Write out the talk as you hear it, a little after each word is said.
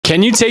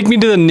Can you take me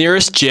to the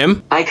nearest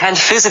gym? I can't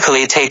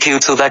physically take you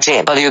to the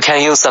gym, but you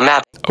can use the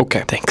map.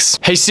 Okay, thanks.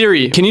 Hey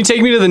Siri, can you take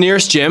me to the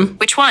nearest gym?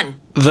 Which one?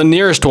 The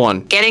nearest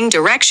one. Getting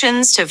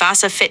directions to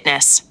Vasa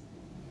Fitness.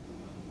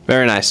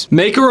 Very nice.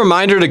 Make a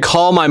reminder to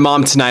call my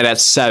mom tonight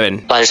at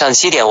 7. 晚上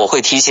7点我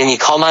会提醒你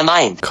call my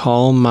mind.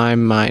 Call my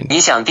mind.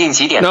 你想定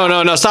几点？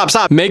 No,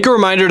 stop. Make a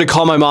reminder to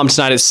call my mom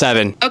tonight at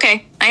 7.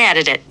 Okay, I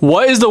added it.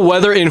 What is the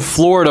weather in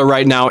Florida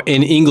right now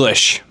in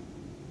English?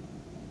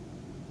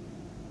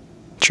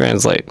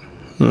 Translate.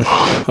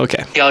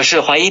 Okay. 表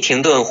示怀疑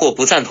停顿或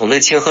不赞同的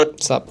请和。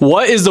 Stop.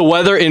 What is the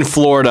weather in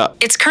Florida?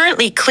 It's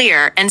currently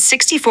clear and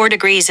 64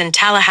 degrees in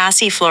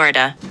Tallahassee,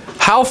 Florida.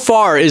 How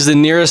far is the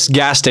nearest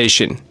gas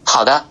station?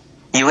 好的，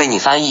已为你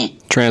翻译。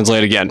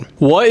 Translate again.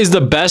 What is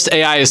the best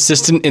AI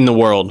assistant in the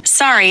world?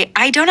 Sorry,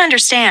 I don't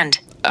understand.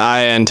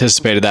 I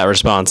anticipated that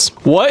response.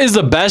 What is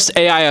the best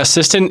AI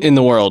assistant in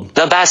the world?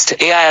 The best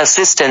AI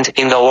assistant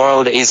in the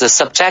world is a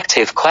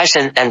subjective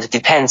question and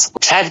depends.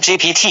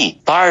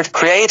 ChatGPT, Bard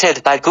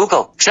created by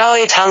Google,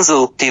 Zhao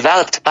Tanzu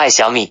developed by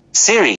Xiaomi, Siri